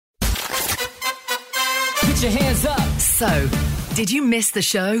Put your hands up. So, did you miss the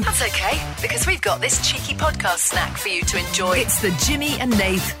show? That's okay, because we've got this cheeky podcast snack for you to enjoy. It's the Jimmy and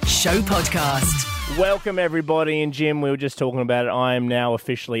Nath Show Podcast. Welcome, everybody. And Jim, we were just talking about it. I am now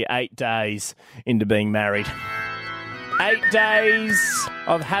officially 8 days into being married. 8 days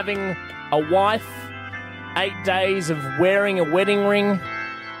of having a wife. 8 days of wearing a wedding ring.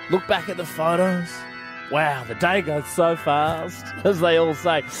 Look back at the photos. Wow, the day goes so fast, as they all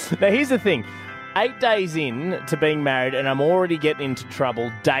say. Now, here's the thing. 8 days in to being married, and I'm already getting into trouble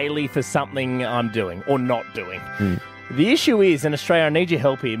daily for something I'm doing or not doing. The issue is, in Australia, I need your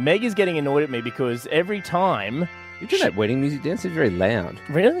help here. Meg is getting annoyed at me because every time... You do that wedding music dance? It's very loud.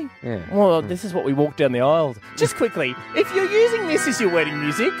 Really? Yeah. Well, this is what we walk down the aisle. Just quickly, if you're using this as your wedding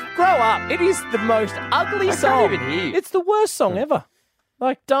music, grow up. It is the most ugly song. I can't even hear. It's the worst song ever.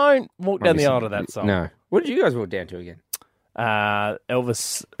 Like, don't walk down the aisle to that song. No. What did you guys walk down to again?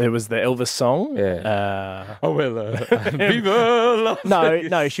 Elvis. It was the Elvis song. Yeah. Viva la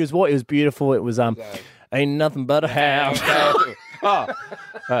No. She was what? It was beautiful. It was ain't nothing but a house.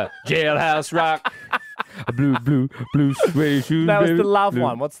 Jailhouse rock. blue suede shoes. That was the baby. love Blue.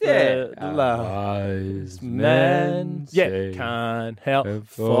 one. What's the love? Wise Man, say can't help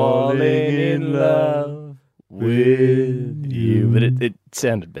falling falling in love with you. But it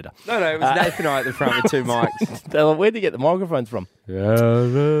sounded better. No, it was Nath and I at the front with two mics. Where'd you get the microphones from?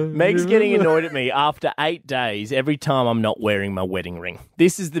 Meg's getting annoyed at me after 8 days every time I'm not wearing my wedding ring.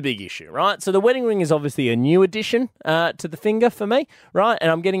 This is the big issue, right? So the wedding ring is obviously a new addition to the finger for me, right?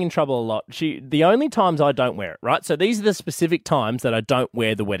 And I'm getting in trouble a lot. The only times I don't wear it, right? So these are the specific times that I don't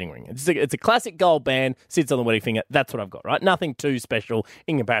wear the wedding ring. It's a classic gold band, sits on the wedding finger. That's what I've got, right? Nothing too special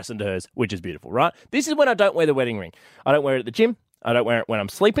in comparison to hers, which is beautiful, right? This is when I don't wear the wedding ring. I don't wear it at the gym. I don't wear it when I'm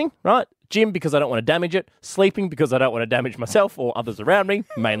sleeping, right? Gym because I don't want to damage it. Sleeping because I don't want to damage myself or others around me,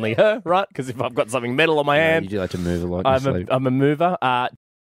 mainly her, right? Because if I've got something metal on my hand. You do like to move a lot in your sleep. I'm a mover.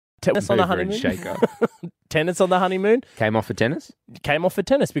 Tennis on the honeymoon. Shaker. Tennis on the honeymoon. Came off for tennis? Came off for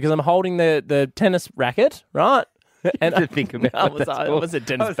tennis because I'm holding the tennis racket, right? And I think about was it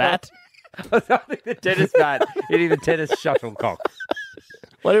tennis bat? I was holding the tennis bat, hitting the tennis shuttlecock.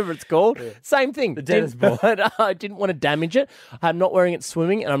 Whatever it's called. Yeah. Same thing. The tennis ball. I didn't want to damage it. I'm not wearing it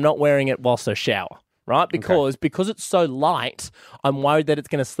swimming, and I'm not wearing it whilst I shower, right? Because it's so light, I'm worried that it's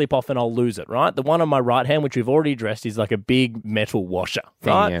going to slip off and I'll lose it, right? The one on my right hand, which we've already addressed, is like a big metal washer,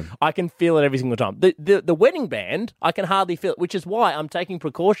 right? Yeah. I can feel it every single time. The wedding band, I can hardly feel it, which is why I'm taking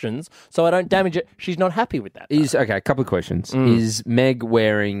precautions so I don't damage it. She's not happy with that. Okay, a couple of questions. Is Meg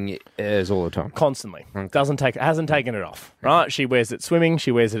wearing hers all the time? Constantly. Okay. Hasn't taken it off, right? She wears it swimming.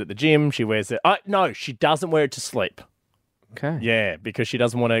 She wears it at the gym. She wears it... No, she doesn't wear it to sleep. Okay. Yeah, because she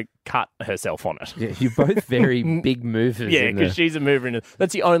doesn't want to cut herself on it. Yeah, you're both very big movers. Yeah, because she's a mover.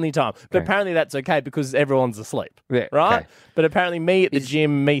 That's the only time. But apparently that's okay because everyone's asleep. Yeah, right? okay. But apparently me at the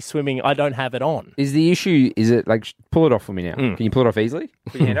gym, me swimming, I don't have it on. Is the issue, is it like, pull it off for me now. Can you pull it off easily?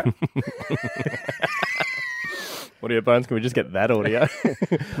 Put your hand up. Audio bones, can we just get that audio?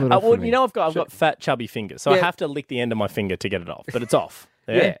 Well, you know, I've got fat, chubby fingers, so I have to lick the end of my finger to get it off, but it's off.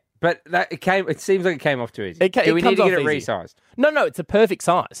 Yeah. But it seems like it came off too easy. Do we need to get it resized? No, it's a perfect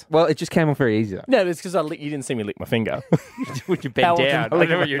size. Well, it just came off very easy though. No, it's because you didn't see me lick my finger. Would you bend down? I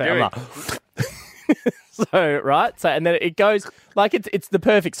know what you're doing. And then it goes like it's the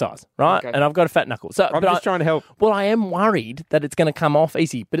perfect size, right? Okay. And I've got a fat knuckle. So I'm just trying to help. Well, I am worried that it's going to come off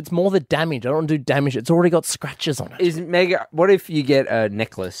easy, but it's more the damage. I don't want to do damage. It's already got scratches on it. What if you get a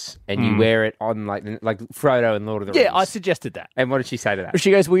necklace and you wear it on like Frodo and Lord of the Rings? Yeah, I suggested that. And what did she say to that? She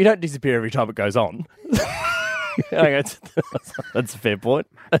goes, well, you don't disappear every time it goes on. That's a fair point.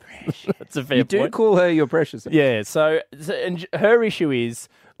 That's a fair point. You do call her your precious. Yeah, so and her issue is,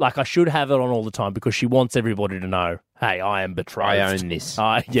 like, I should have it on all the time because she wants everybody to know, hey, I am betrothed. I own this.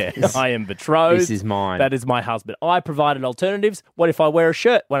 I am betrothed. This is mine. That is my husband. I provided alternatives. What if I wear a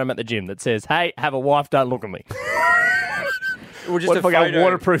shirt when I'm at the gym that says, hey, have a wife, don't look at me? Or just what if I got a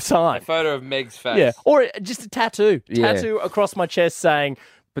waterproof sign? A photo of Meg's face. Yeah, or just a tattoo. Tattoo across my chest saying...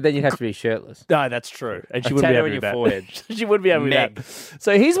 But then you'd have to be shirtless. No, that's true. And she wouldn't be happy with that. Forehead. She wouldn't be happy with that.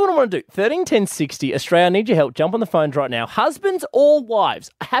 So here's what I want to do. 131060, Australia, I need your help. Jump on the phones right now. Husbands or wives?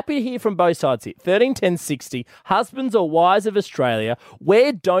 Happy to hear from both sides here. 131060, husbands or wives of Australia,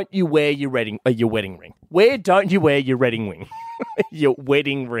 where don't you wear your wedding ring? Where don't you wear your wedding ring? Your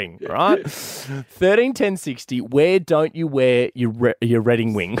wedding ring, right? 131060, where don't you wear your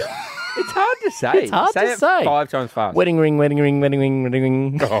wedding ring? It's hard to say. It's hard to say. It 5 times fast. Wedding ring, wedding ring, wedding ring, wedding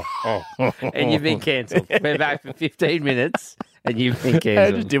ring. And you've been cancelled. We're back for 15 minutes And you've been I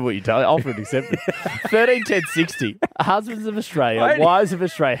cancelled. just did what you told me. Offered and accepted. 13 10 60. Husbands of Australia, wives of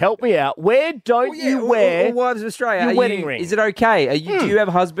Australia, help me out. Where don't you wear Wives of Australia, your wedding ring? Is it okay? Do you have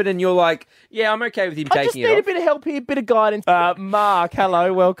a husband and you're like, yeah, I'm okay with him I just taking need it a bit of help here, a bit of guidance. Mark,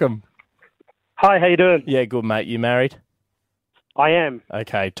 hello, welcome. Hi, how you doing? Yeah, good, mate. You married? I am.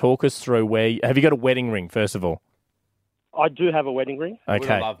 Okay, talk us through have you got a wedding ring, first of all? I do have a wedding ring. I would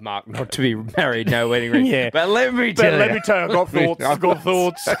Okay. love Mark not to be married, no wedding ring. Yeah. But let me tell you. I've got thoughts. I've got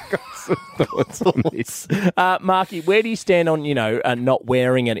thoughts. thoughts on this. Marky, where do you stand on, not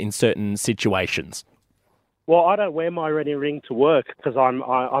wearing it in certain situations? Well, I don't wear my wedding ring to work because I'm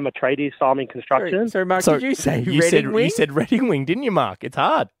a tradie, so I'm in construction. So, Mark, did you say you said wedding ring, didn't you, Mark? It's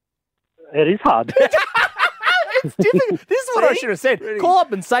hard. It is hard. It's difficult. This is what I should have said. Call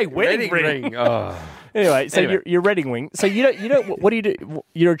up and say wedding ring. Oh. Anyway, so your wedding ring. So you don't. What do you do?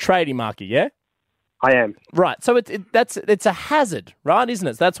 You're a tradie, Marky, yeah? I am. Right. So it's a hazard, right? Isn't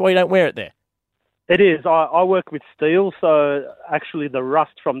it? So that's why you don't wear it there. It is. I work with steel, so actually the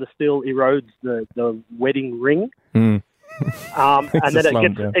rust from the steel erodes the wedding ring. And then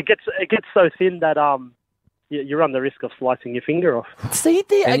it gets so thin that you run the risk of slicing your finger off. See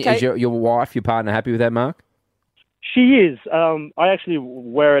there. And Okay. is your wife, your partner, happy with that, Mark? She is. I actually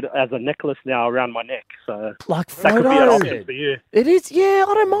wear it as a necklace now around my neck, so Like that could be an photo. option for you. It is. Yeah,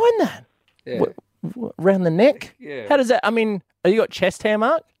 I don't mind that. Yeah. Around the neck. Yeah. How does that? I mean, have you got chest hair,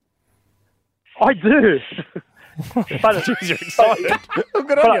 Mark? I do. But, Jeez, you're excited.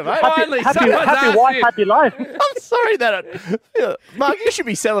 Good on you, mate. happy wife, happy life. I'm sorry that Mark, you should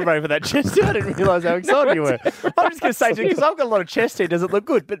be celebrating for that chest hair. I didn't realise how excited you were. I'm just going to say to you, because I've got a lot of chest hair, does it look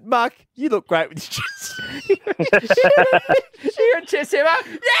good? But Mark, you look great with your chest. You're a chest hair, Mark?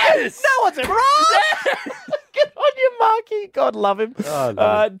 Yes! No one's ever Good on you, Marky. God love him.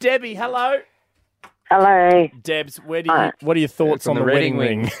 Debbie, hello. Hello. Debs, what are your thoughts on the wedding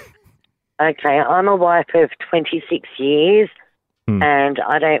ring? Okay, I'm a wife of 26 years and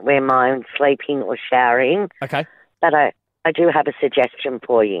I don't wear mine sleeping or showering. Okay. But I do have a suggestion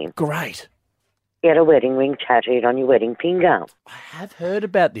for you. Great. Get a wedding ring tattooed on your wedding finger. I have heard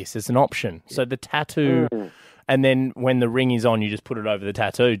about this as an option. So the tattoo, and then when the ring is on, you just put it over the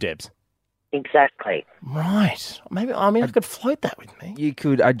tattoo, Debs. Exactly. Right. Maybe, I could float that with me. You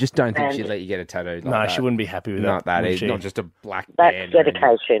could. I just don't think she'd let you get a tattoo like No, that. she wouldn't be happy with Not that. would It's she? not just a black That's band.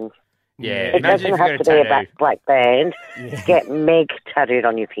 dedication. Yeah. It Imagine doesn't if you have got to a be a tattoo. black band. Get Meg tattooed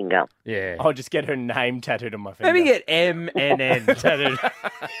on your finger. Yeah. I'll just get her name tattooed on my finger. Maybe get M&N tattooed.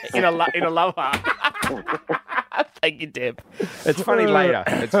 in a love heart. Thank you, Deb. It's funny later.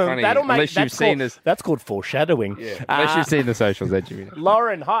 It's funny. Unless you've seen this. That's called foreshadowing. Yeah. Unless you've seen the socials, then you know.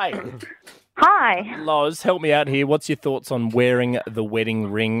 Lauren, hi. Hi. Loz, help me out here. What's your thoughts on wearing the wedding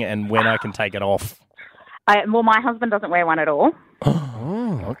ring and when I can take it off? Well, my husband doesn't wear one at all.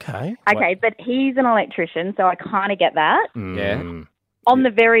 Oh, okay. Okay, but he's an electrician, so I kind of get that. Yeah. On the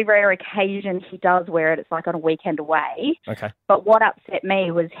very rare occasion he does wear it, it's like on a weekend away. Okay. But what upset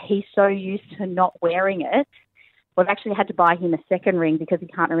me was he's so used to not wearing it. We've actually had to buy him a second ring because he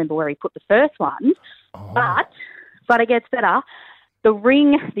can't remember where he put the first one. Oh. But it gets better. The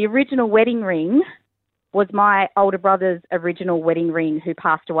original wedding ring was my older brother's original wedding ring who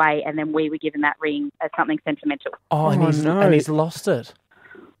passed away, and then we were given that ring as something sentimental. Oh, and he's lost it.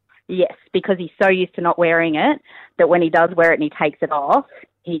 Yes, because he's so used to not wearing it that when he does wear it and he takes it off,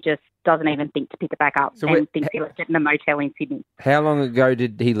 he just doesn't even think to pick it back up and thinks he left it in a motel in Sydney. How long ago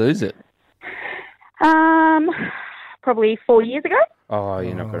did he lose it? Probably 4 years ago. Oh,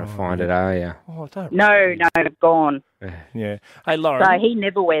 you're not going to find it, are you? Oh, don't. No, gone. Yeah. Hey, Lauren. So he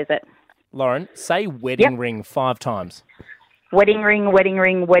never wears it. Lauren, say wedding ring 5 times. Wedding ring, wedding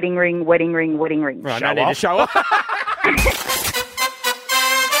ring, wedding ring, wedding ring, wedding ring. Right, no need to show off.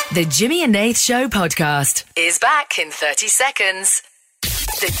 The Jimmy and Nath Show podcast is back in 30 seconds.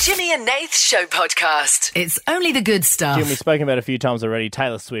 The Jimmy and Nath Show podcast. It's only the good stuff. Jim, we've spoken about it a few times already.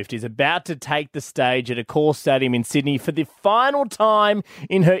 Taylor Swift is about to take the stage at Accor Stadium in Sydney for the final time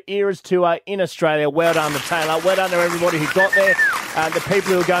in her Eras tour in Australia. Well done to Taylor. Well done to everybody who got there. The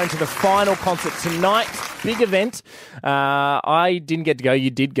people who are going to the final concert tonight. Big event. I didn't get to go.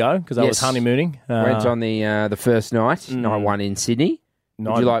 You did go because I was honeymooning. Went on the first night, night 1 in Sydney.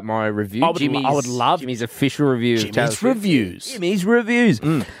 Would you like my review? I would love Jimmy's official review. Jimmy's reviews. Jimmy's reviews.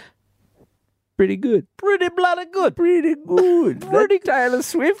 Pretty good. Pretty bloody good. Pretty good. Pretty Taylor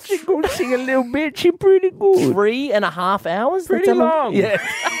Swift. She go sing a little bit. She pretty good. 3.5 hours. Pretty That's long. Yeah.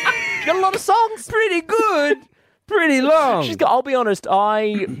 Got a lot of songs. Pretty good. pretty long. I'll be honest,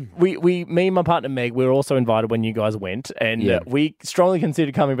 me and my partner Meg, we were also invited when you guys went, and we strongly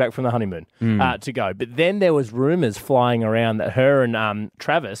considered coming back from the honeymoon to go. But then there was rumours flying around that her and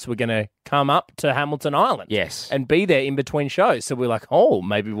Travis were going to come up to Hamilton Island. Yes. And be there in between shows. So we're like, oh,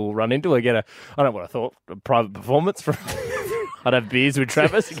 maybe we'll run into her, I don't know what I thought, a private performance from... I'd have beers with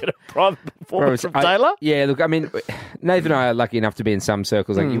Travis and get a private performance from Taylor. Look, I mean, Nath and I are lucky enough to be in some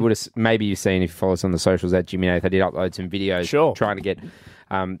circles. Like you would have, maybe you've seen if you follow us on the socials at Jimmy Nath. I did upload some videos trying to get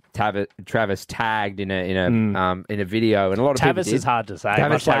Travis tagged in a video, and a lot of Tavis people is hard to say.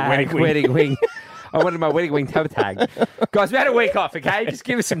 Tavis like wedding wing. I wanted my wedding wing tag. Guys, we had a week off, okay? Just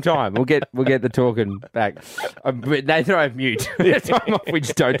give us some time. We'll get the talking back. Nathan and I have mute. Time off, we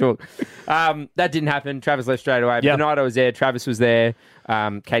just don't talk. That didn't happen. Travis left straight away. But the night I was there, Travis was there.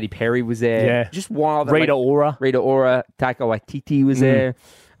 Katy Perry was there. Yeah. Just wild. Rita Ora. Taika Waititi was there.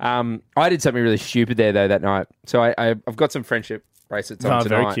 I did something really stupid there, though, that night. So I've got some friendship bracelets on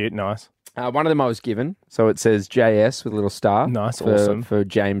tonight. Very cute. Nice. One of them I was given, so it says JS with a little star. Nice, awesome. For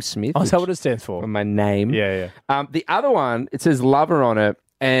James Smith. Oh, is that what it stands for? My name. Yeah. The other one, it says lover on it,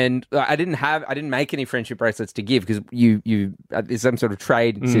 and I didn't make any friendship bracelets to give because there's some sort of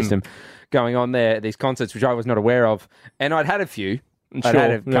trade system going on there at these concerts, which I was not aware of, and I'd had a few. I'd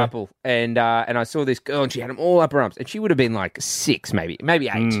had a couple, and I saw this girl, and she had them all up her arms, and she would have been like 6, maybe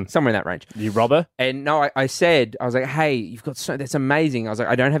 8, somewhere in that range. You rob her? And no, I said, I was like, hey, you've got that's amazing. I was like,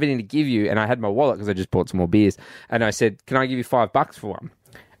 I don't have anything to give you, and I had my wallet because I just bought some more beers, and I said, can I give you $5 for one?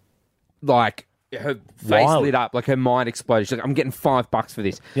 Like, her face lit up, like her mind exploded. She's like, I'm getting $5 for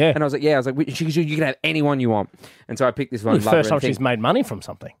this. Yeah. And I was like, she goes, you can have anyone you want. And so I picked this one. The first time she's made money from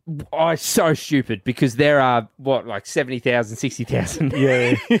something. Oh, it's so stupid because there are, like 70,000, 60,000.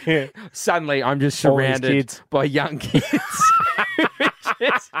 Yeah. Suddenly I'm just surrounded by young kids.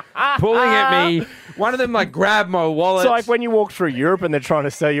 Just pulling at me. One of them like grabbed my wallet. It's like when you walk through Europe and they're trying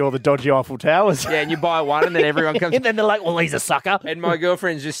to sell you all the dodgy Eiffel Towers. Yeah, and you buy one and then everyone comes. And then they're like, well, he's a sucker. And my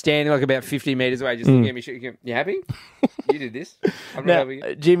girlfriend's just standing like about 50 metres away, just looking at me. You happy? You did this? I'm not helping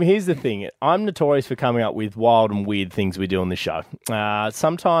you. Jim, here's the thing. I'm notorious for coming up with wild and weird things we do on the show.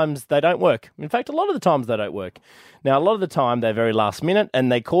 Sometimes they don't work. In fact, a lot of the times they don't work. Now, a lot of the time, they're very last minute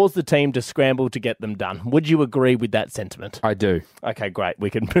and they cause the team to scramble to get them done. Would you agree with that sentiment? I do. Okay, great. We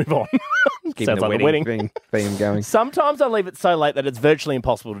can move on. Sounds like the wedding theme going. Sometimes I leave it so late that it's virtually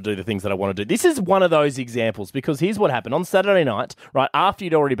impossible to do the things that I want to do. This is one of those examples because here's what happened. On Saturday night, right after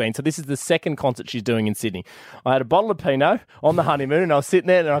you'd already been, so this is the second concert she's doing in Sydney, I had a bottle of Pinot on the honeymoon and I was sitting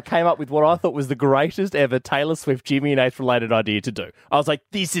there and I came up with what I thought was the greatest ever Taylor Swift, Jimmy and Nath related idea to do. I was like,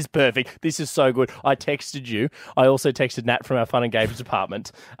 this is perfect. This is so good. I texted you. I also texted Nat from our Fun and Games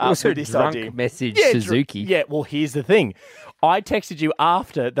department. Also this drunk idea. Message Suzuki. Well, here's the thing. I texted you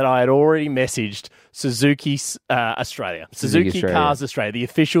after that I had already messaged Suzuki Australia. Suzuki Cars Australia, the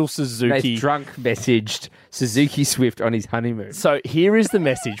official Suzuki. They drunk messaged Suzuki Swift on his honeymoon. So here is the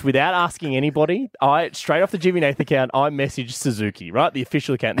message. Without asking anybody, straight off the Jimmy Nath account, I messaged Suzuki, right? The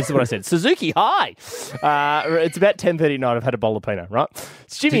official account. This is what I said. Suzuki, hi. It's about 10:30 at night. I've had a bottle of Pinot, right?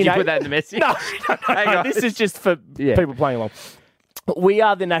 It's Jimmy Did you put that in the message? No. This is just for people playing along. We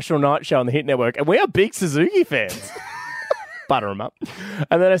are the National Night Show on the Hit Network, and we are big Suzuki fans. Butter them up.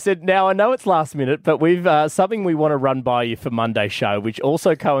 And then I said, now I know it's last minute, but we've something we want to run by you for Monday's show, which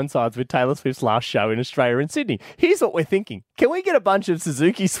also coincides with Taylor Swift's last show in Australia and Sydney. Here's what we're thinking. Can we get a bunch of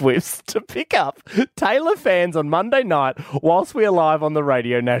Suzuki Swifts to pick up Taylor fans on Monday night whilst we are live on the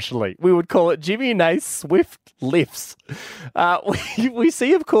radio nationally? We would call it Jimmy and Nath Swift Lifts. We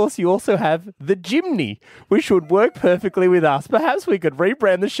see, of course, you also have the Jimny, which would work perfectly with us. Perhaps we could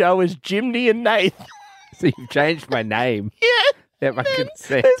rebrand the show as Jimny and Nath. So you've changed my name. Yeah. That makes sense.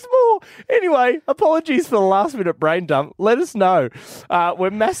 There's more. Anyway, apologies for the last minute brain dump. Let us know. We're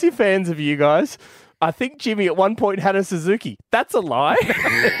massive fans of you guys. I think Jimmy at one point had a Suzuki. That's a lie.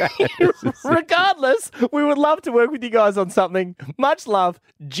 Regardless, we would love to work with you guys on something. Much love,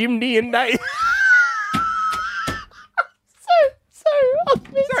 Jimny and Nate.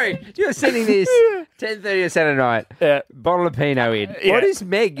 Sorry, you're sending this 10:30 on Saturday night. Bottle of Pinot in. Yeah. What is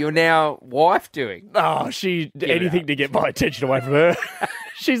Meg, your now wife, doing? Oh, anything to get my attention away from her.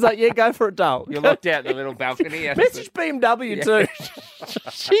 She's like, yeah, go for it, doll. You're locked out in the little balcony. Message BMW too.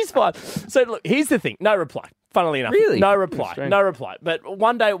 She's fine. So look, here's the thing. No reply. Funnily enough. Really? No reply. But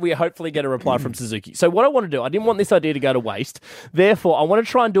one day we hopefully get a reply from Suzuki. So what I want to do, I didn't want this idea to go to waste. Therefore, I want to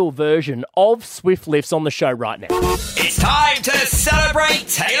try and do a version of Swift Lifts on the show right now. It's time to celebrate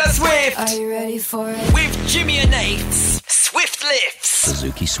Taylor Swift. Are you ready for it? With Jimmy and Nath's Swift Lifts.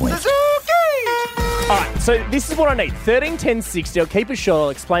 Suzuki Swift. Suzuki! All right, so this is what I need. 13 10 60. I'll keep it short. I'll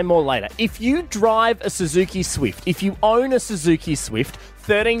explain more later. If you drive a Suzuki Swift, if you own a Suzuki Swift,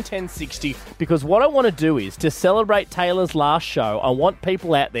 13 10 60, because what I want to do is to celebrate Taylor's last show, I want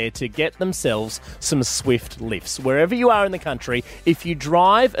people out there to get themselves some Swift lifts. Wherever you are in the country, if you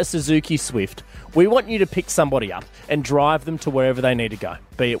drive a Suzuki Swift, we want you to pick somebody up and drive them to wherever they need to go,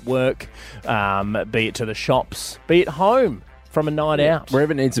 be it work, be it to the shops, be it home from a night out.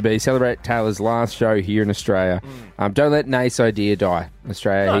 Wherever it needs to be. Celebrate Taylor's last show here in Australia. Don't let Nath's idea die,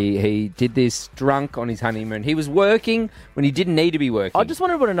 Australia. No. He did this drunk on his honeymoon. He was working when he didn't need to be working. I just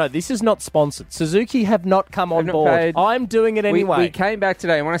want everyone to know this is not sponsored. Suzuki have not come on not board. paid. I'm doing it anyway. We came back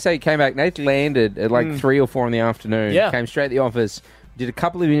today, and when I say he came back, Nath landed at like 3 or 4 in the afternoon. Yeah. Came straight to the office, did a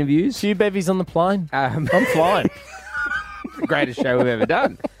couple of interviews. Few bevies on the plane. I'm flying. The greatest show we've ever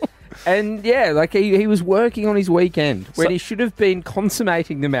done. And yeah, like he was working on his weekend when he should have been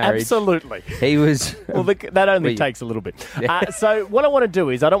consummating the marriage. Absolutely. He was. Well, that only takes a little bit. So what I want to do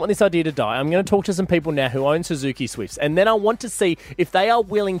is, I don't want this idea to die. I'm going to talk to some people now who own Suzuki Swifts, and then I want to see if they are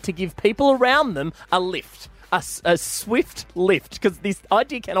willing to give people around them a lift, a Swift lift, because this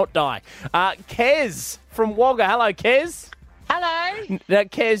idea cannot die. Kez from Wagga. Hello, Kez. Hello. Now,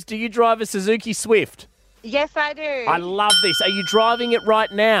 Kez, do you drive a Suzuki Swift? Yes, I do. I love this. Are you driving it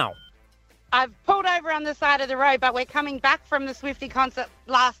right now? I've pulled over on the side of the road, but we're coming back from the Swifty concert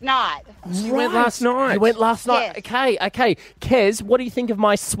last night. You went last night. You went last night. Yes. Okay. Kez, what do you think of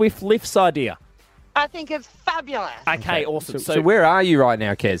my Swift lifts idea? I think it's fabulous. Okay, awesome. So where are you right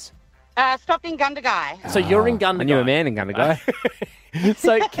now, Kez? Stopped in Gundagai. So you're in Gundagai. I knew a man in Gundagai.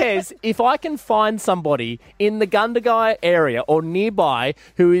 So, Kez, if I can find somebody in the Gundagai area or nearby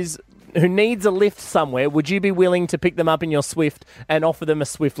who needs a lift somewhere, would you be willing to pick them up in your Swift and offer them a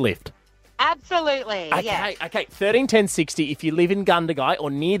Swift lift? Absolutely, yes. Okay. 13 10 60. If you live in Gundagai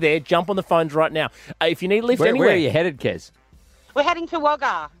or near there, jump on the phones right now. If you need a lift anywhere. Where are you headed, Kez? We're heading to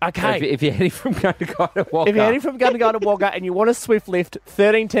Wagga. Okay. If you're heading from Gundagai to Wagga. If you're heading from Gundagai to Wagga and you want a Swift lift,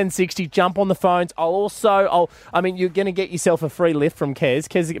 13 10 60, jump on the phones. You're going to get yourself a free lift from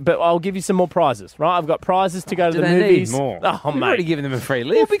Kez, but I'll give you some more prizes, right? I've got prizes to go to the movies. Need more? Oh, You've mate. already given them a free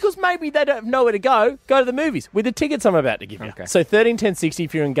lift. Well, because maybe they don't have nowhere to go to the movies with the tickets I'm about to give you. Okay. So 13 10 60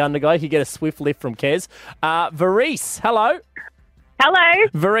 if you're in Gundagai, you get a Swift lift from Kez. Varice, hello. Hello.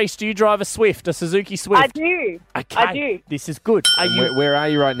 Varice, do you drive a Swift, a Suzuki Swift? I do. Okay. I do. This is good. Where are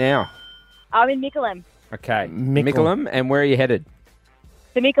you right now? I'm in Mickleham. Okay. Mickleham. And where are you headed?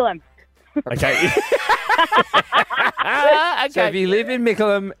 To Mickleham. Okay. So if you live in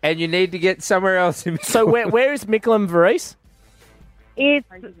Mickleham and you need to get somewhere else in Mickleham. So where is Mickleham, Varice?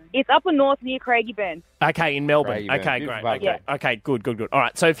 It's up and north near Craigieburn. Okay, in Melbourne. Craigieburn. Okay, Beautiful great. part. Okay, good. All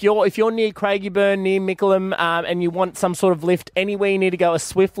right, so if you're near Craigieburn, near Mickleham, and you want some sort of lift, anywhere you need to go, a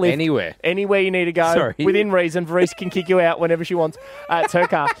Swift lift. Anywhere you need to go. Sorry. Within reason. Varice can kick you out whenever she wants. It's her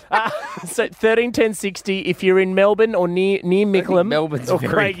car. So 13 10 60, if you're in Melbourne or near Mickleham Melbourne's or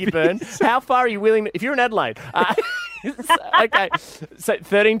very Craigieburn, how far are you willing to, if you're in Adelaide? Okay, so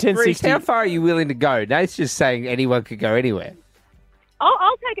 13 10 Reece, 60. how far are you willing to go? Nate's just saying anyone could go anywhere.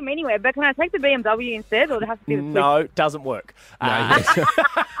 I'll take them anywhere, but can I take the BMW instead, or does it have to be the Swift? No, doesn't work.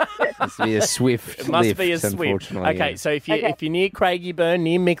 It must be a Swift It must lift, be a Swift. unfortunately. Okay, so if you're near Craigieburn,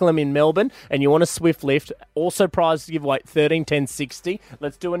 near Mickleham in Melbourne, and you want a Swift lift, also prizes to give away 13 10 60.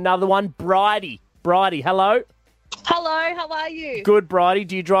 Let's do another one. Bridie, hello. Hello, how are you? Good, Bridie.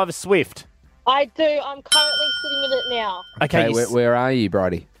 Do you drive a Swift? I do. I'm currently sitting in it now. Okay, where are you,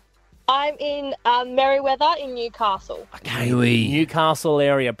 Bridie? I'm in Merriweather in Newcastle. Okay, Newcastle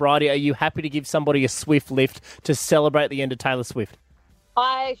area. Bridie, are you happy to give somebody a Swift lift to celebrate the end of Taylor Swift?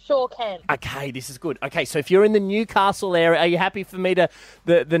 I sure can. Okay, this is good. Okay, so if you're in the Newcastle area, are you happy for me to...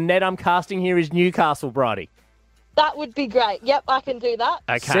 The net I'm casting here is Newcastle, Bridie. That would be great. Yep, I can do that.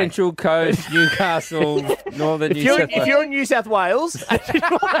 Okay. Central Coast, Newcastle, Northern New South Wales. If you're in New South Wales...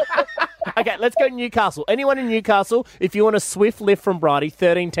 Okay, let's go to Newcastle. Anyone in Newcastle, if you want a Swift lift from Bridie,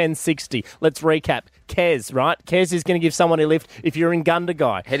 13 10 60. Let's recap. Kez, right? Kez is going to give someone a lift if you're in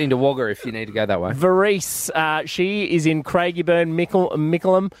Gundagai. Heading to Wagga if you need to go that way. Varice, she is in Craigieburn,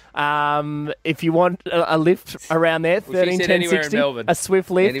 Mickleham. If you want a lift around there, 13 10 60. A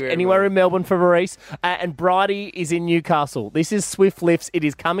Swift lift anywhere in Melbourne for Varice. And Bridie is in Newcastle. This is Swift lifts. It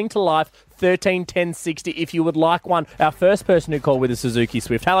is coming to life. 13 10 60 if you would like one. Our first person who called with a Suzuki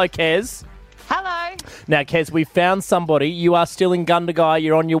Swift. Hello, Kez. Hello. Now, Kez, we found somebody. You are still in Gundagai.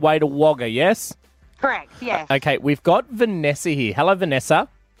 You're on your way to Wagga, yes? Correct, yes. Okay, we've got Vanessa here. Hello, Vanessa.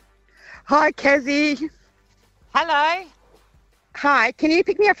 Hi, Kezzy. Hello. Hi, can you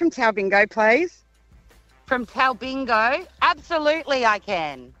pick me up from Talbingo, please? From Talbingo? Absolutely, I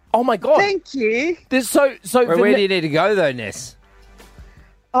can. Oh, my God. Thank you. So where do you need to go, though, Ness?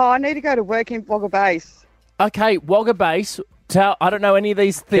 Oh, I need to go to work in Wagga Base. Okay, Wagga Base. I don't know any of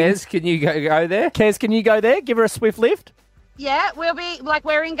these things. Kez, can you go there? Kez, can you go there? Give her a swift lift. Yeah, we'll be,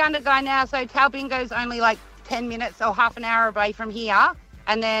 we're in Gundagai now, so Talbingo's only 10 minutes or half an hour away from here,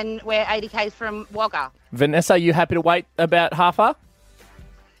 and then we're 80 k's from Wagga. Vanessa, are you happy to wait about half hour?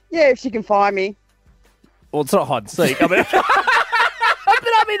 Yeah, if she can find me. Well, it's not hide and seek. I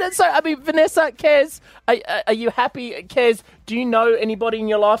mean, Vanessa, Kez, are you happy? Kez, do you know anybody in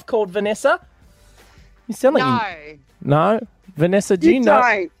your life called Vanessa? You sound like No? Vanessa, do you know?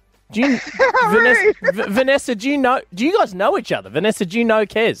 Don't. Do you, Vanessa, do you know? Do you guys know each other? Vanessa, do you know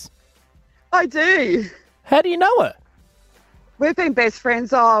Kez? I do. How do you know her? We've been best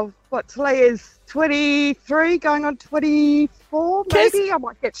friends Talia's 23, going on 24, maybe? I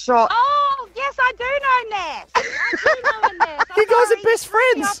might get shot. Oh, yes, I do know Nath. I do know Nath. You guys are best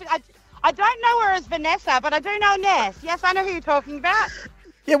friends. I don't know her as Vanessa, but I do know Nath. Yes, I know who you're talking about.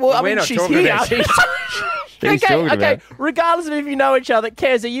 Yeah, well, I mean, she's here. Okay. About. Regardless of if you know each other,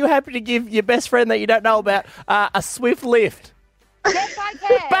 Kez, are you happy to give your best friend that you don't know about a swift lift? Yes, I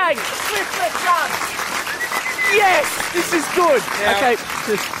can. Bang! Swift lift done. Yes, this is good. Now, okay,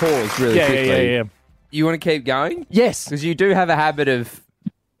 just pause really quickly. Yeah. You want to keep going? Yes, because you do have a habit of,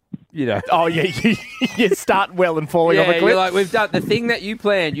 Oh yeah, you start well and falling off a cliff. You're like, we've done the thing that you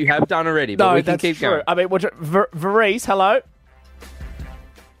planned. You have done already, but we can keep going. I mean, Varese, hello.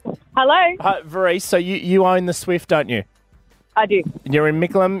 Hello. Hi, Varese, so you own the Swift, don't you? I do. You're in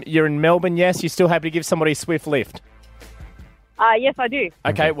Mickleham, you're in Melbourne, yes? You're still happy to give somebody a Swift lift? Yes, I do.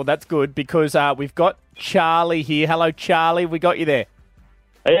 Okay, well, that's good because we've got Charlie here. Hello, Charlie. We got you there.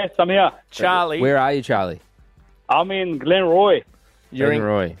 Yes, I'm here. Charlie. Where are you, Charlie? I'm in Glenroy. You're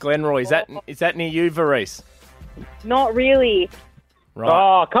Glenroy. in Glenroy. Is that near you, Varese? Not really. Right.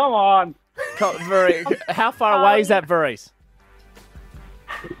 Oh, come on. How far away is that, Varese?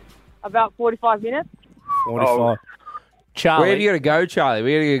 About 45 minutes. 45. Oh. Charlie. Where have you got to go, Charlie?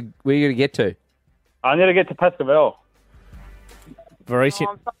 Where are you going to get to? I need to get to Pescaville. Varese.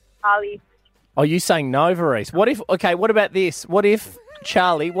 I'm sorry, Charlie. Oh, you saying no, Varese? What about this? What if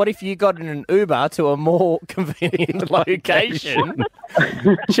you got in an Uber to a more convenient location?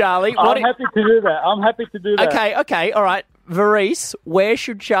 Charlie, I'm happy to do that. Okay, all right. Varese, where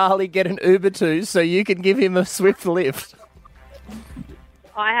should Charlie get an Uber to so you can give him a swift lift?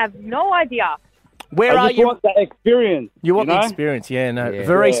 I have no idea. Where are you? I want that experience. You want the experience, yeah, no. Yeah.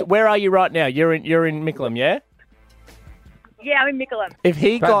 Varese, where are you right now? You're in Mickleham, yeah? Yeah, I'm in Mickleham. But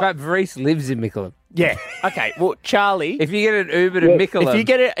Varese lives in Mickleham. Yeah. Okay. Well, Charlie, if you get an Uber to Mickleham,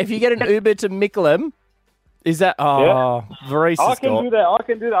 if you get an Uber to Mickleham, is that? Oh, yeah. Varese. I can do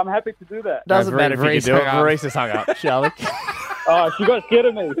that. I'm happy to do that. Doesn't matter if you can do it. Varese is hung up, Charlie. Oh, she got scared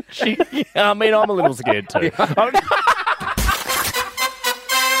of me. I'm a little scared too.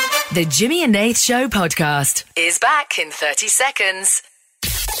 The Jimmy and Nath Show podcast is back in 30 seconds.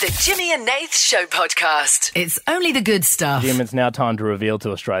 The Jimmy and Nath Show podcast. It's only the good stuff. Jim, it's now time to reveal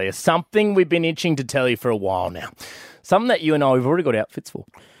to Australia something we've been itching to tell you for a while now. Something that you and I have already got outfits for.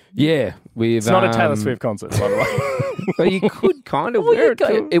 Yeah. It's not a Taylor Swift concert, by the way. But you could kind of wear it.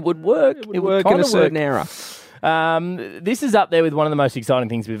 It would work. It would work in a certain era. This is up there with one of the most exciting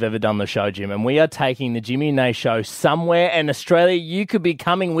things we've ever done on the show, Jim, and we are taking the Jimmy and Nath Show somewhere in Australia. You could be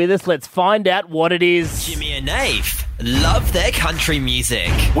coming with us. Let's find out what it is. Jimmy and Nath love their country music.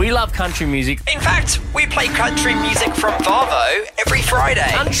 We love country music. In fact, we play country music from Volvo every Friday.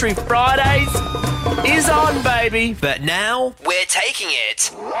 Country Fridays is on, baby. But now we're taking it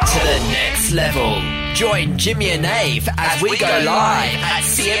to the next level. Join Jimmy and Nath as we go live at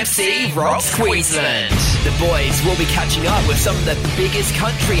CMC Rocks Queensland. The boys will be catching up with some of the biggest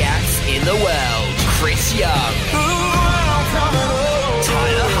country acts in the world. Chris Young,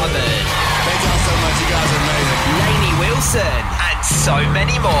 Tyler Hubbard, thank y'all so much, you guys are amazing. Lainey Wilson, and so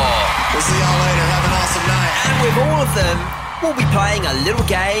many more. We'll see y'all later, have an awesome night. And with all of them, we'll be playing a little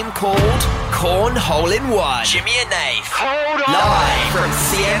game called Cornhole in One. Jimmy and Nath, live from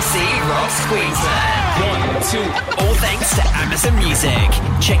CMC Rocks Queensland. 1, 2. All thanks to Amazon Music.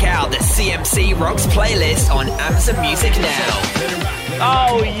 Check out the CMC Rocks playlist on Amazon Music now.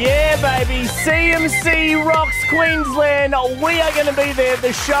 Oh yeah, baby. CMC Rocks Queensland. We are going to be there.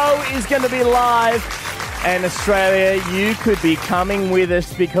 The show is going to be live. And Australia, you could be coming with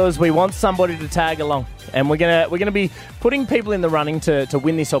us because we want somebody to tag along. and we're gonna be putting people in the running to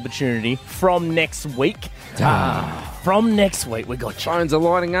win this opportunity from next week. From next week, we got you. Phones are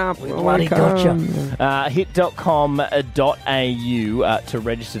lighting up. We bloody got you. Hit.com.au to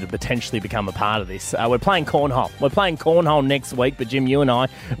register to potentially become a part of this. We're playing cornhole. We're playing cornhole next week, but Jim, you and I,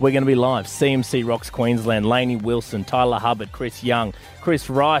 we're going to be live. CMC Rocks Queensland, Lainey Wilson, Tyler Hubbard, Chris Young, Chris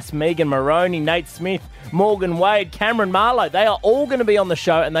Rice, Megan Maroney, Nate Smith, Morgan Wade, Cameron Marlowe. They are all going to be on the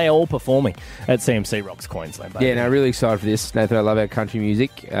show, and they are all performing at CMC Rocks Queensland. Baby. Yeah, no, really excited for this. Nathan, I love our country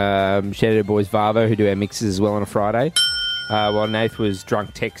music. Shout out to boys Varvo, who do our mixes as well on a Friday. While Nath was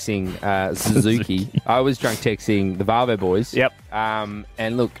drunk texting Suzuki, I was drunk texting the Varvo boys. Yep. And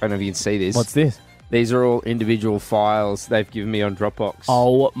look, I don't know if you can see this. What's this? These are all individual files they've given me on Dropbox.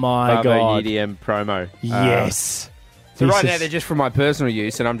 Oh, my Varvo God. UDM promo. Yes. So right now they're just for my personal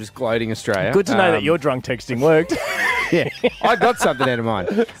use, and I'm just gloating Australia. Good to know that your drunk texting worked. Yeah, I got something out of mine.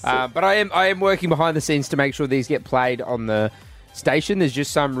 But I am working behind the scenes to make sure these get played on the station. There's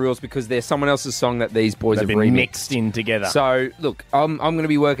just some rules because there's someone else's song that these boys have been remixed. mixed in together. So look, I'm going to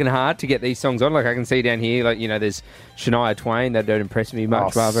be working hard to get these songs on. Like I can see down here, like there's Shania Twain that don't impress me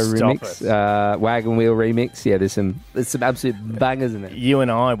much. Bravo remix, Wagon Wheel remix. Yeah, there's some absolute bangers in there. You and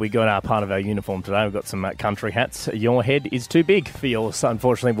I, we got our part of our uniform today. We've got some country hats. Your head is too big for yours, so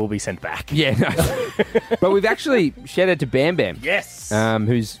unfortunately we'll be sent back. Yeah, no. But we've actually shout out to Bam Bam. Yes.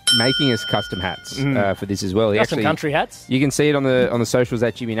 Who's making us custom hats for this as well. He got some country hats. You can see it on the socials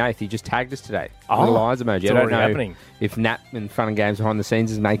at Jimmy Nath. He just tagged us today. Little eyes emoji. I don't know happening. If Nat in Fun and Games behind the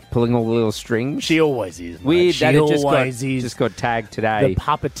scenes is pulling all the little strings. She always is. Mate. Weird she that it just got tagged today. The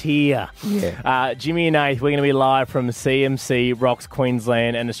puppeteer. Yeah. Jimmy and Nath, we're going to be live from CMC Rocks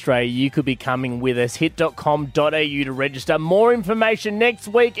Queensland and Australia. You could be coming with us. Hit.com.au to register. More information next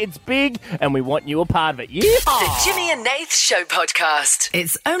week. It's big and we want you a part of it. Yeah. The Jimmy and Nath Show podcast.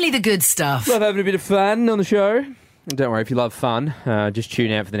 It's only the good stuff. Love having a bit of fun on the show. And don't worry, if you love fun, just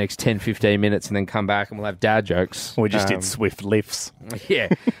tune out for the next 10, 15 minutes and then come back and we'll have dad jokes. We just did Swift lifts. Yeah.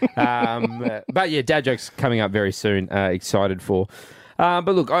 But yeah, dad jokes coming up very soon. Excited for. But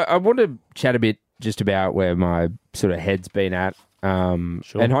look, I want to chat a bit just about where my sort of head's been at. And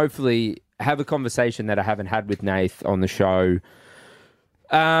hopefully have a conversation that I haven't had with Nath on the show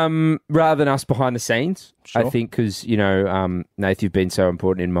rather than us behind the scenes. Sure. I think because, Nath, you've been so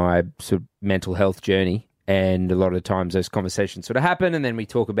important in my sort of mental health journey. And a lot of the times those conversations sort of happen and then we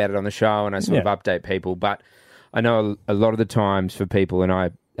talk about it on the show and I sort of update people. But I know a lot of the times for people, and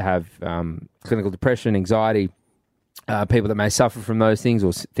I have clinical depression, anxiety, people that may suffer from those things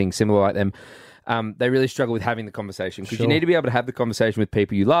or things similar like them, they really struggle with having the conversation because you need to be able to have the conversation with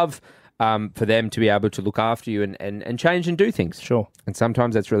people you love for them to be able to look after you and change and do things. Sure. And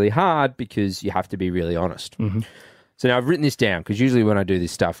sometimes that's really hard because you have to be really honest. Mm-hmm. So now I've written this down because usually when I do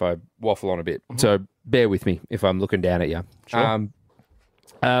this stuff, I waffle on a bit. Mm-hmm. So bear with me if I'm looking down at you. Sure.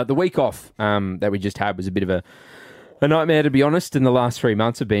 The week off that we just had was a bit of a nightmare, to be honest. And the last 3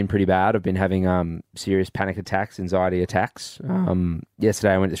 months have been pretty bad. I've been having serious panic attacks, anxiety attacks.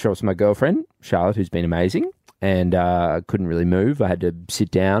 Yesterday I went to the shops with my girlfriend, Charlotte, who's been amazing, and I couldn't really move. I had to sit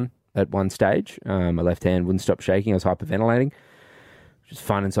down at one stage. My left hand wouldn't stop shaking. I was hyperventilating, which is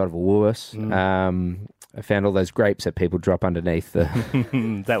fun inside of a Woolworths. I found all those grapes that people drop underneath the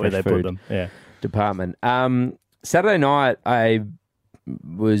that way they put them. Yeah. Department. Saturday night, I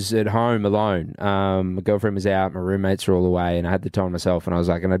was at home alone. My girlfriend was out, my roommates were all away, and I had the time myself. And I was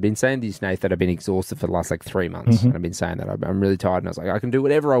like, and I've been saying to this, Nath, that I've been exhausted for the last 3 months. Mm-hmm. And I've been saying that I'm really tired. And I was like, I can do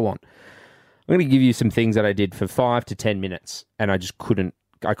whatever I want. I'm going to give you some things that I did for 5 to 10 minutes, and I just couldn't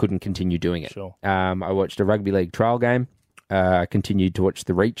continue doing it. Sure. I watched a rugby league trial game. Continued to watch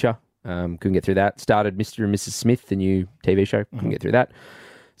The Reacher. Couldn't get through that. Started Mr. and Mrs. Smith, the new TV show. Couldn't get through that.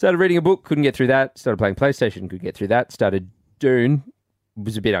 Started reading a book. Couldn't get through that. Started playing PlayStation. Couldn't get through that. Started Dune.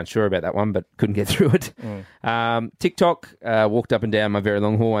 Was a bit unsure about that one, but couldn't get through it. TikTok. Walked up and down my very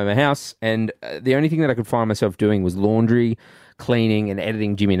long hallway in my house, and the only thing that I could find myself doing was laundry, cleaning, and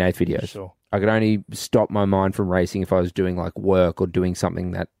editing Jimmy and Nath videos. Sure. I could only stop my mind from racing if I was doing like work or doing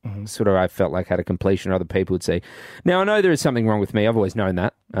something that sort of I felt like had a completion other people would see. Now, I know there is something wrong with me. I've always known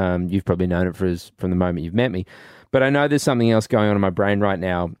that. You've probably known it from the moment you've met me. But I know there's something else going on in my brain right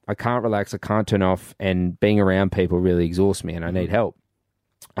now. I can't relax. I can't turn off. And being around people really exhausts me and I need help.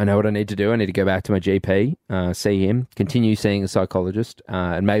 I know what I need to do. I need to go back to my GP, see him, continue seeing a psychologist,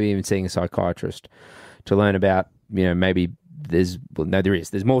 and maybe even seeing a psychiatrist to learn about, maybe there's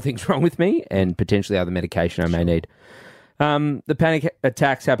more things wrong with me and potentially other medication I may need. The panic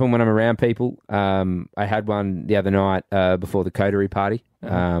attacks happen when I'm around people. I had one the other night before the coterie party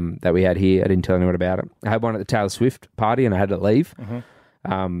that we had here. I didn't tell anyone about it. I had one at the Taylor Swift party and I had to leave.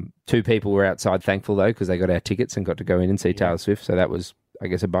 Two people were outside, thankful though, because they got our tickets and got to go in and see Taylor Swift. So that was, I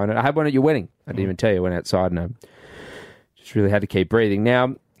guess, a bonus. I had one at your wedding. I didn't even tell you. I went outside and I just really had to keep breathing.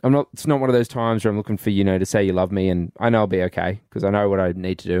 Now, it's not one of those times where I'm looking for, to say you love me, and I know I'll be okay because I know what I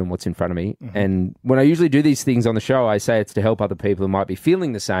need to do and what's in front of me. Mm-hmm. And when I usually do these things on the show, I say it's to help other people who might be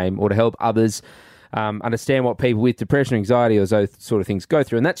feeling the same, or to help others understand what people with depression, anxiety, or those sort of things go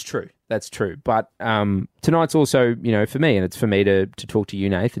through. And that's true. That's true. But tonight's also, for me, and it's for me to talk to you,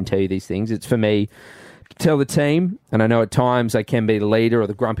 Nath, and tell you these things. It's for me to tell the team, and I know at times I can be the leader or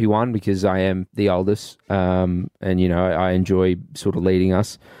the grumpy one because I am the oldest, and, I enjoy sort of leading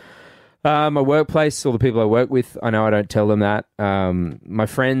us. My workplace, all the people I work with, I know I don't tell them that. My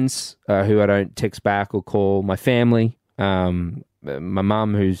friends who I don't text back or call. My family, my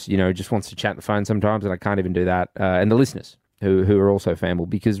mum who's, just wants to chat on the phone sometimes, and I can't even do that. And the listeners who are also family,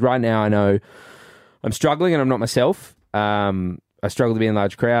 because right now I know I'm struggling and I'm not myself. I struggle to be in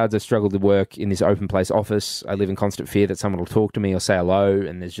large crowds. I struggle to work in this open place office. I live in constant fear that someone will talk to me or say hello,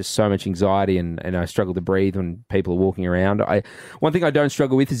 and there's just so much anxiety, and I struggle to breathe when people are walking around. One thing I don't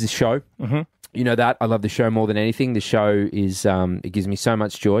struggle with is this show. Mm-hmm. You know that. I love the show more than anything. The show is, it gives me so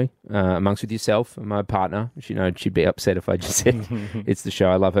much joy, amongst with yourself and my partner. She'd be upset if I just said it's the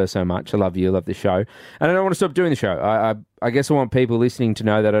show. I love her so much. I love you. I love the show. And I don't want to stop doing the show. I guess I want people listening to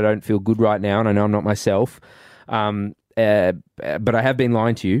know that I don't feel good right now, and I know I'm not myself. But I have been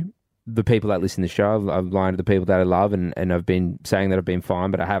lying to you, the people that listen to the show. I've lied to the people that I love, and I've been saying that I've been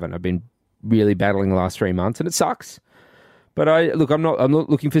fine, but I haven't. I've been really battling the last 3 months, and it sucks. But I'm not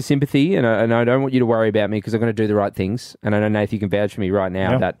looking for sympathy, and I don't want you to worry about me because I'm going to do the right things. And I know, Nath, you can vouch for me right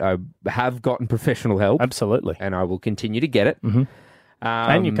now that I have gotten professional help. Absolutely. And I will continue to get it. Mm-hmm.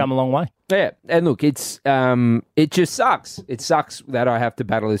 And you've come a long way. Yeah. And look, it just sucks. It sucks that I have to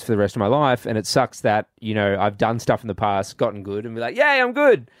battle this for the rest of my life. And it sucks that, I've done stuff in the past, gotten good, and be like, yay, I'm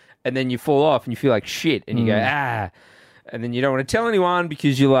good. And then you fall off and you feel like shit. And you go, And then you don't want to tell anyone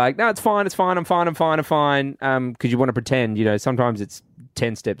because you're like, no, it's fine, I'm fine. Because you want to pretend, sometimes it's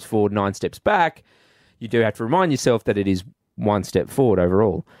 10 steps forward, 9 steps back. You do have to remind yourself that it is 1 step forward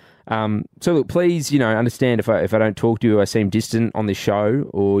overall. So look, please, understand if I don't talk to you, I seem distant on this show,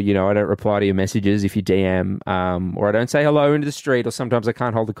 or, I don't reply to your messages if you DM, or I don't say hello into the street, or sometimes I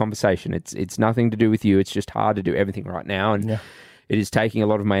can't hold a conversation. It's nothing to do with you. It's just hard to do everything right now. And it is taking a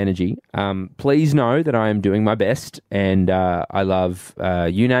lot of my energy. Please know that I am doing my best, and I love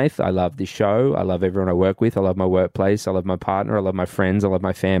you, Nath. I love this show. I love everyone I work with. I love my workplace. I love my partner. I love my friends. I love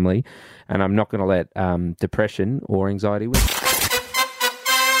my family. And I'm not going to let depression or anxiety win.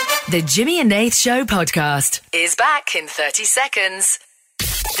 The Jimmy and Nath Show podcast is back in 30 seconds.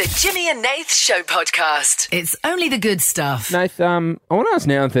 The Jimmy and Nath Show podcast. It's only the good stuff. Nath, I want to ask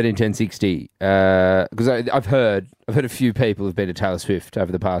now on 131060, because I've heard a few people have been to Taylor Swift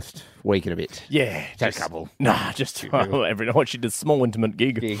over the past week and a bit. Yeah, just a couple. Nah, just two. Every night she did a small intimate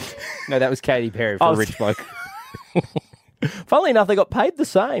gig. No, that was Katy Perry for a rich bloke. Funnily enough, they got paid the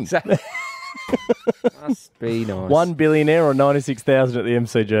same. Must be nice. One billionaire or 96,000 at the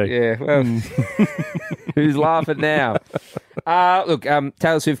MCG. Yeah, well, who's laughing now? Look,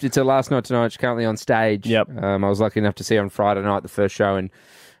 Taylor Swift, it's her last night tonight. She's currently on stage. Yep. I was lucky enough to see her on Friday night, the first show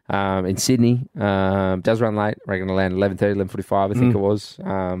in Sydney. Does run late. I reckon it'll land 11:30, 11:45, I think it was.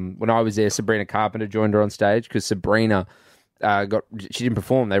 When I was there, Sabrina Carpenter joined her on stage because Sabrina... she didn't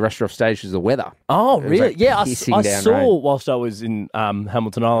perform. They rushed her off stage because of the weather. Oh, really? Like I saw whilst I was in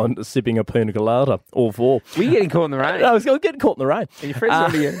Hamilton Island sipping a pina colada, all four. Were you getting caught in the rain? I was getting caught in the rain. And your friends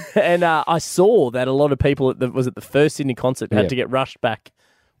under you? And I saw that a lot of people at the first Sydney concert had to get rushed back.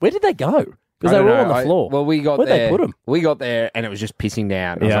 Where did they go? Because they were all on the floor. Well, we got Where'd there. they put them? We got there and it was just pissing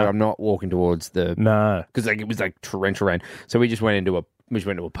down. I was like, I'm not walking towards the... No. Because it was like torrential rain. So we just went into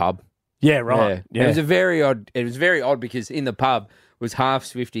a pub. Yeah, right. Yeah. It was very odd because in the pub was half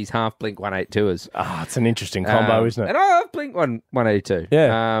Swifties, half Blink 182ers. Oh, it's an interesting combo, isn't it? And I love Blink 182.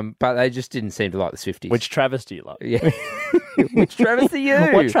 Yeah. But they just didn't seem to like the Swifties. Which Travis do you like? Yeah. Which Travis are you?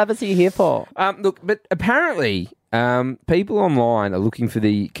 What Travis are you here for? Look, but apparently people online are looking for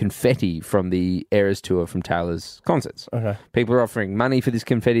the confetti from the Eras tour from Taylor's concerts. Okay. People are offering money for this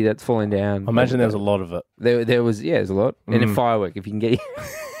confetti that's falling down. I imagine there was a lot of it. There was a lot. And a firework, if you can get...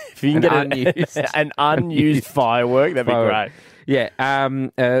 If you can get an unused firework, that'd be great.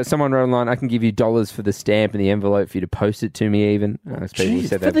 Yeah. Someone wrote online, I can give you $1 for the stamp and the envelope for you to post it to me even. Jeez,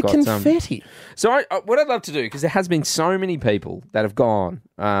 said for the confetti. So what I'd love to do, because there has been so many people that have gone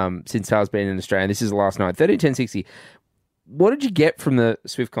since Taylor's been in Australia, and this is the last night, 131060, what did you get from the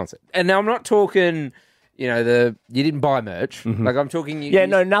Swift concert? And now I'm not talking... you didn't buy merch. Like I'm talking.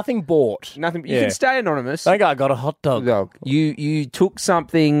 Nothing bought. Nothing. You can stay anonymous. I got a hot dog. You took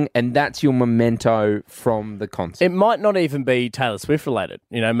something, and that's your memento from the concert. It might not even be Taylor Swift related.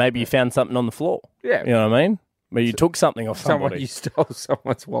 Maybe you found something on the floor. Yeah. You know what I mean? But you took something off Someone somebody. you stole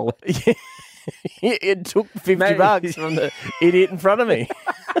someone's wallet. It took $50 from the idiot in front of me.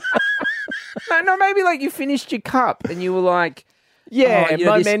 No, maybe like you finished your cup and you were like,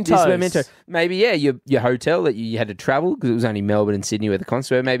 mementos. This memento. Maybe, your hotel that you had to travel because it was only Melbourne and Sydney where the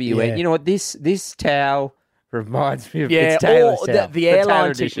concert were. Maybe you went, you know what, this towel reminds me of it's Taylor's towel. The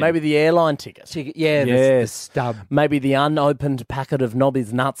airline ticket. Maybe the airline ticket. The stub. Maybe the unopened packet of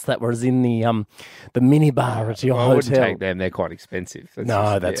Nobby's nuts that was in the minibar at your hotel. I wouldn't take them. They're quite expensive.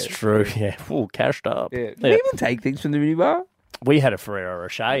 That's true. Yeah. Full cashed up. Yeah. Do people take things from the minibar? We had a Ferrero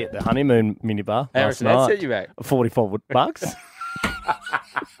Rocher at the honeymoon minibar last night. How much did that set you back? $44.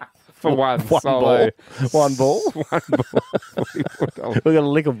 For one ball. One ball. We got a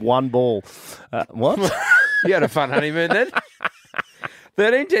lick of one ball. What? You had a fun honeymoon then?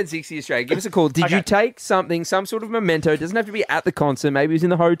 13 10 60 Australia. Give us a call. Did you take something, some sort of memento? It doesn't have to be at the concert. Maybe it was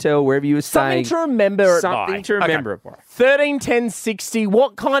in the hotel, wherever you were staying. Something to remember it Something by. to remember it by. 13 10 60.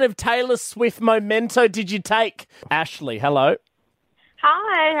 What kind of Taylor Swift memento did you take? Ashley, hello.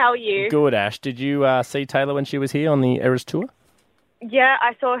 Hi, how are you? Good, Ash. Did you see Taylor when she was here on the Eras tour? Yeah,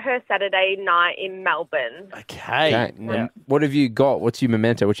 I saw her Saturday night in Melbourne. Okay. And what have you got? What's your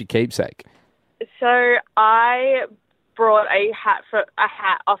memento? What's your keepsake? So I brought a hat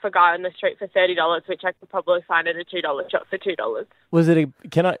off a guy on the street for $30, which I could probably find at a $2 shop for $2.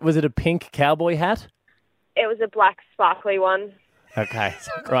 Was it a pink cowboy hat? It was a black sparkly one. Okay,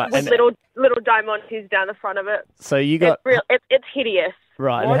 right. With little diamantes down the front of it. So you got it's hideous.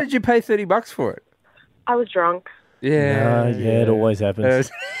 Right. Why did you pay $30 for it? I was drunk. Yeah, it always happens.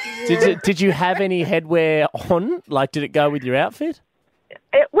 Did you have any headwear on? Like, did it go with your outfit?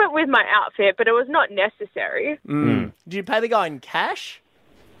 It went with my outfit, but it was not necessary. Did you pay the guy in cash?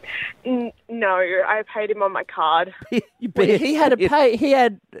 No, I paid him on my card. He had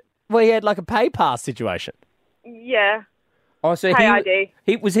like a pay pass situation. Yeah. Oh, so ID.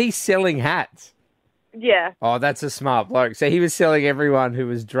 Was he selling hats? Yeah. Oh, that's a smart bloke. So he was selling everyone who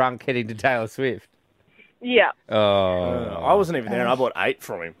was drunk heading to Taylor Swift. Yeah. Oh, I wasn't even there, and I bought 8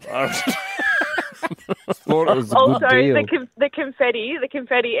 from him. Thought it was a also, good deal. the confetti,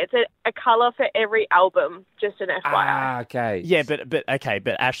 it's a colour for every album. Just an FYI. Ah, okay. Yeah, but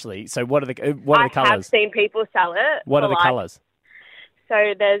Ashley, so what are the colours? I have seen people sell it. What are the colours?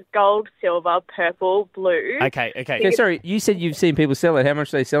 So there's gold, silver, purple, blue. Okay. Sorry, you said you've seen people sell it. How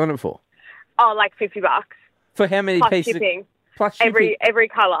much are they selling it for? Oh, like $50. For how many plus pieces? Shipping. Plus shipping. Every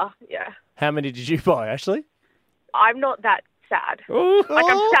colour. Yeah. How many did you buy, Ashley? I'm not that sad. Ooh. Like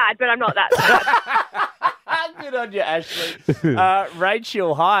I'm sad, but I'm not that sad. Good on you, Ashley.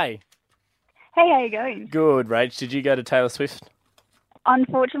 Rachel, hi. Hey, how you going? Good, Rach. Did you go to Taylor Swift?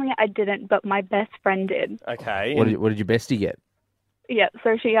 Unfortunately, I didn't, but my best friend did. Okay. What did your bestie get? Yeah,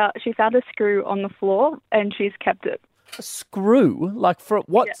 so she found a screw on the floor and she's kept it. A screw? Like for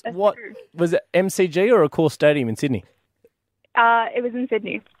what? Yeah, what screw. Was it? MCG or a core stadium in Sydney? It was in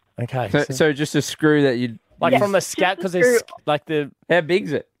Sydney. Okay. So just a screw that you'd... Like from the scat, because there's like the... How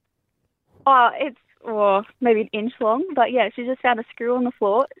big's it? It's maybe an inch long, but yeah, she just found a screw on the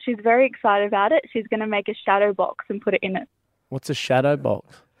floor. She's very excited about it. She's going to make a shadow box and put it in it. What's a shadow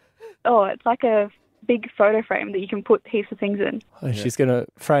box? Oh, it's like a big photo frame that you can put heaps of things in. Oh, she's going to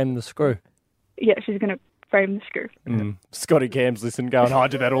frame the screw. Yeah, she's going to frame the screw. Scotty Cam's going, I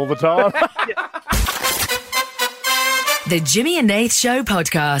do that all the time. The Jimmy and Nath Show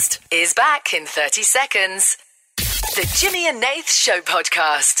podcast is back in 30 seconds. The Jimmy and Nath Show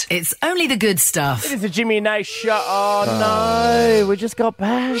podcast. It's only the good stuff. It is the Jimmy and Nath Show. Oh, no. We just got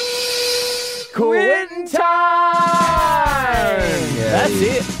back. Quitting time. Yeah. That's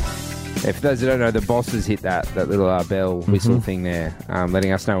it. Yeah, for those who don't know, the bosses hit that little bell whistle thing there,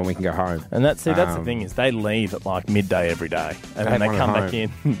 letting us know when we can go home. And that's the thing is they leave at like midday every day, and then they come back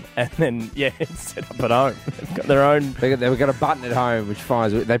in, and then it's set up at home. They've got their own. They've got a button at home, which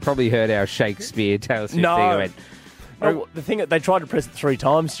fires. They probably heard our Shakespeare Taylor Swift thing. And went, no, the thing that they tried to press it 3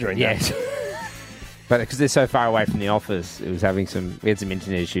 times during that. But because they're so far away from the office, we had some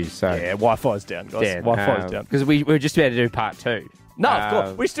internet issues. So yeah, Wi-Fi's down, guys. Yeah, Wi-Fi's down. Because we were just about to do part 2. No, of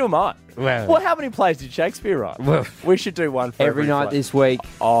course. We still might. Well, how many plays did Shakespeare write? Well, we should do one for every night play. this week.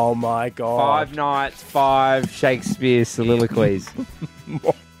 Oh, my God. 5 nights, 5 Shakespeare soliloquies.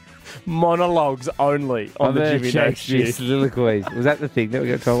 Monologues only on the Jimmy Shakespeare Nath soliloquies. Was that the thing that we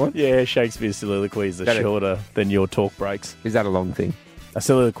got to on? Yeah, Shakespeare's soliloquies are shorter than your talk breaks. Is that a long thing? A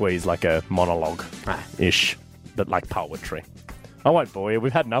soliloquy is like a monologue-ish, but like poetry. I won't bore you.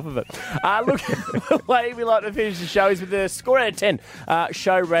 We've had enough of it. Look, the way we like to finish the show is with a score out of 10.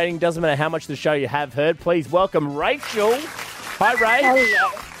 Show rating. Doesn't matter how much of the show you have heard. Please welcome Rachel. Hi, Ray.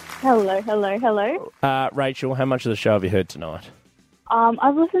 Hello. Rachel, how much of the show have you heard tonight?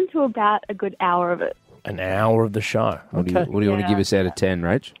 I've listened to about a good hour of it. An hour of the show. What do you want to give us out of 10,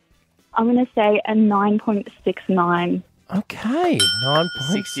 Rach? I'm going to say a 9.69. Okay,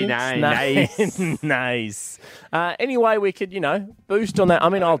 9.69. Nice. Nice. Any way we could, boost on that? I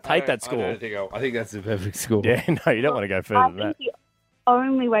mean, I'll take that score. I think that's the perfect score. Yeah, no, you don't want to go further than that. The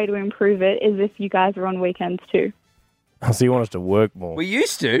only way to improve it is if you guys are on weekends too. Oh, so you want us to work more? We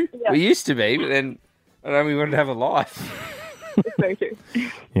used to. Yeah. We used to be, but then we wanted to have a life. It's very true.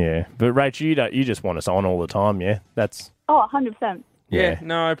 Yeah, but Rachel, you just want us on all the time, yeah? That's 100%. Yeah,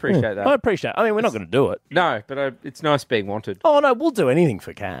 no, I appreciate that. I appreciate it. I mean, we're not going to do it. No, but it's nice being wanted. Oh, no, we'll do anything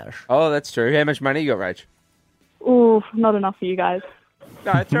for cash. Oh, that's true. How much money you got, Rach? Ooh, not enough for you guys.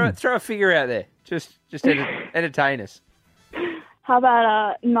 No, throw a figure out there. Just entertain us. How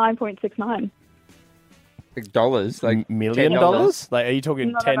about 9.69? Like dollars? Like $1 million? $10? Like, are you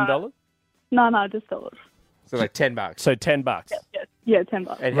talking $10? No, just dollars. So like $10. So $10. Yes. Yeah,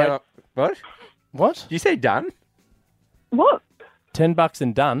 $10. And how? What? What? Did you say done? What? $10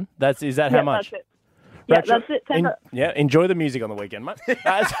 and done. Is that how much? That's it. Yeah, Rachel, that's it. Yeah, enjoy the music on the weekend, mate.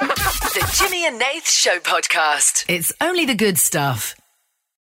 The Jimmy and Nath Show Podcast. It's only the good stuff.